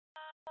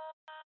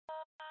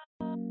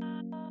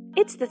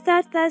It's the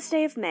third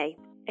Thursday of May,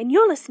 and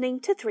you're listening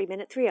to 3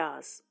 Minute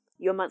 3Rs,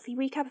 your monthly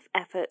recap of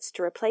efforts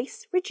to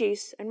replace,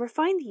 reduce, and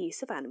refine the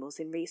use of animals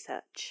in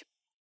research.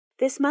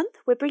 This month,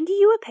 we're bringing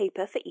you a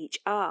paper for each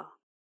R.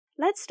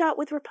 Let's start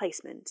with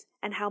replacement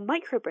and how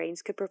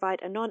microbrains could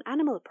provide a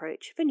non-animal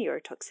approach for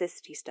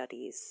neurotoxicity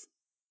studies.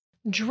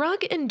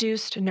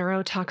 Drug-induced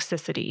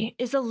neurotoxicity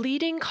is a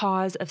leading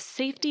cause of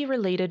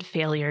safety-related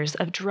failures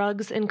of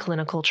drugs in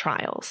clinical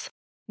trials.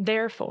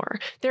 Therefore,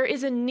 there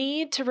is a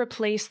need to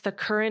replace the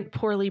current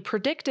poorly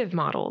predictive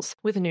models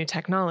with new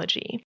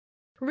technology.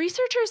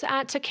 Researchers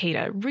at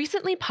Takeda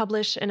recently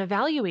published an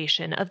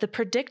evaluation of the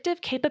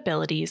predictive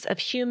capabilities of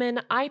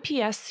human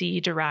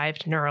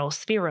iPSC-derived neural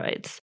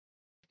spheroids.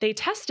 They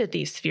tested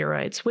these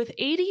spheroids with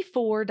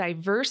 84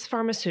 diverse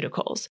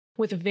pharmaceuticals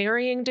with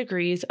varying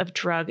degrees of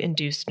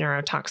drug-induced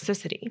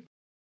neurotoxicity.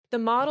 The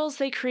models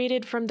they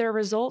created from their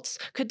results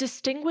could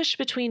distinguish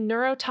between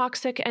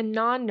neurotoxic and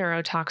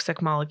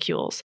non-neurotoxic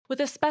molecules with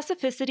a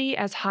specificity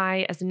as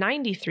high as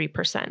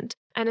 93%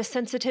 and a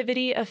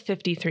sensitivity of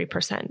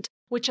 53%,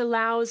 which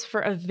allows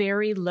for a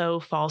very low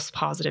false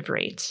positive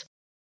rate.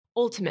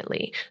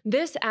 Ultimately,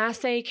 this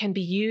assay can be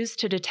used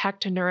to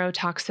detect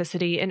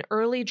neurotoxicity in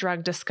early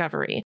drug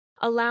discovery,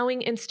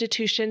 allowing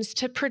institutions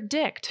to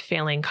predict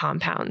failing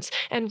compounds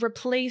and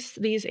replace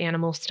these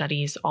animal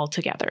studies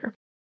altogether.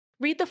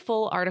 Read the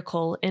full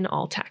article in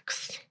all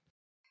texts.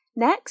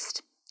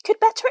 Next, could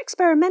better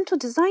experimental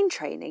design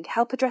training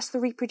help address the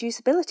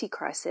reproducibility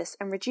crisis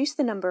and reduce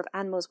the number of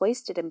animals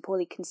wasted in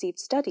poorly conceived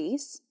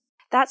studies?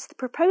 That's the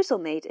proposal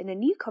made in a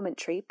new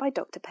commentary by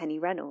Dr. Penny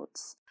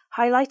Reynolds,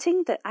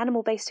 highlighting that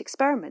animal-based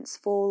experiments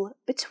fall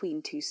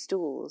between two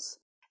stools: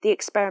 the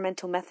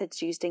experimental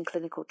methods used in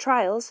clinical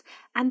trials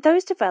and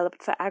those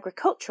developed for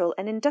agricultural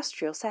and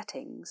industrial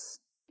settings.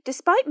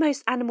 Despite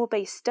most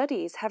animal-based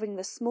studies having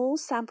the small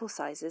sample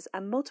sizes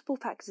and multiple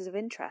factors of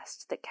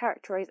interest that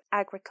characterize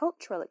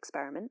agricultural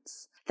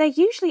experiments, they're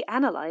usually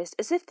analysed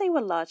as if they were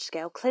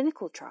large-scale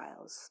clinical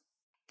trials.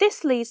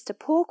 This leads to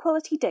poor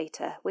quality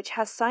data which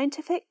has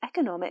scientific,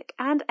 economic,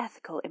 and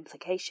ethical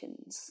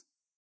implications.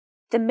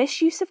 The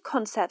misuse of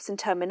concepts and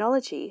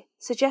terminology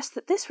suggests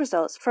that this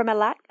results from a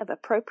lack of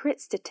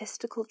appropriate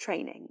statistical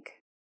training.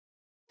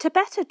 To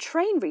better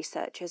train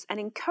researchers and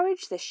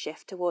encourage this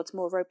shift towards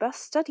more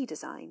robust study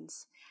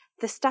designs,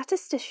 the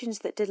statisticians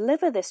that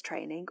deliver this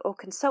training or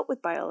consult with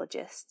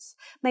biologists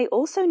may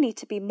also need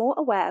to be more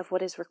aware of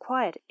what is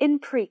required in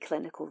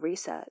preclinical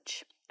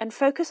research and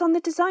focus on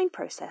the design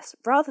process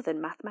rather than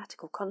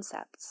mathematical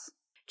concepts.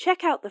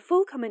 Check out the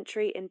full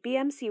commentary in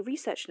BMC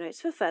research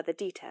notes for further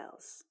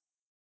details.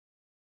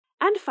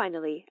 And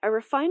finally, a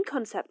refined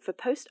concept for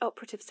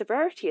post-operative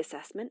severity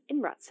assessment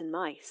in rats and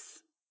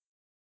mice.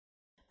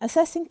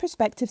 Assessing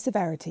prospective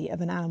severity of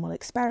an animal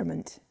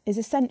experiment is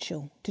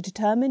essential to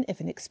determine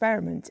if an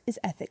experiment is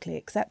ethically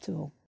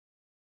acceptable.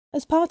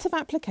 As part of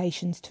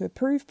applications to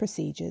approve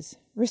procedures,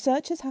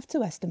 researchers have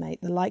to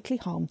estimate the likely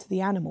harm to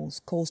the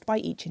animals caused by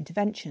each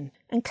intervention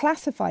and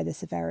classify the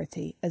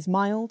severity as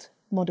mild,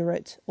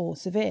 moderate, or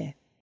severe.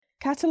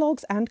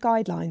 Catalogues and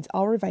guidelines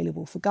are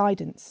available for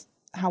guidance.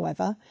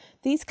 However,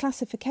 these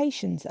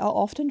classifications are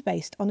often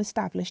based on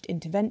established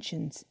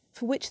interventions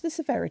for which the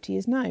severity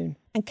is known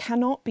and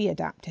cannot be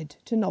adapted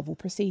to novel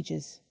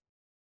procedures.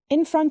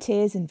 In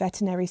Frontiers in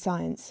Veterinary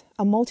Science,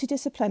 a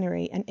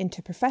multidisciplinary and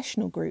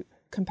interprofessional group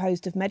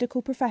composed of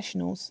medical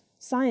professionals,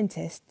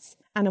 scientists,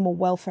 animal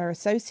welfare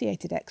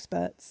associated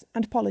experts,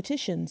 and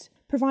politicians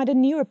provide a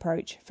new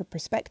approach for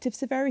prospective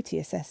severity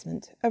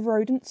assessment of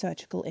rodent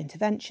surgical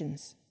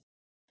interventions.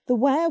 The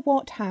Where,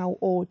 What, How,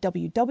 or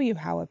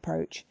WW-How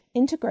approach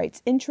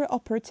integrates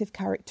intraoperative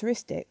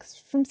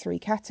characteristics from three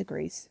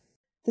categories: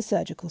 the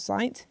surgical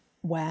site,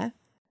 where,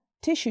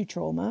 tissue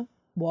trauma,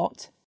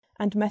 what,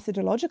 and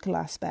methodological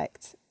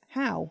aspects,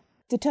 how,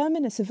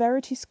 determine a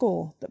severity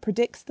score that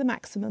predicts the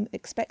maximum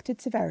expected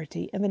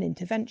severity of an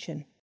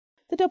intervention.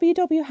 The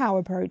WW-How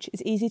approach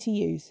is easy to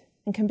use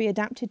and can be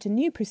adapted to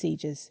new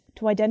procedures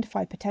to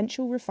identify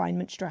potential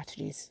refinement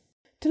strategies.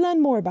 To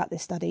learn more about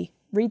this study,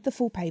 read the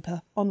full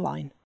paper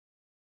online.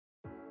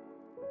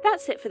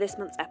 That's it for this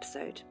month's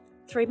episode.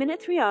 3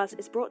 Minute 3Rs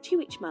is brought to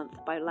you each month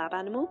by Lab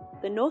Animal,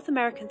 the North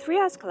American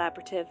 3Rs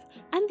Collaborative,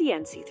 and the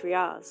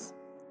NC3Rs.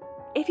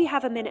 If you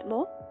have a minute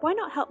more, why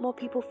not help more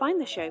people find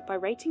the show by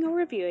rating or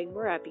reviewing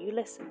wherever you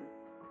listen?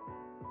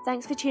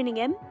 Thanks for tuning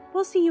in.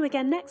 We'll see you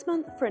again next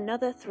month for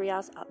another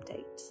 3Rs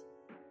update.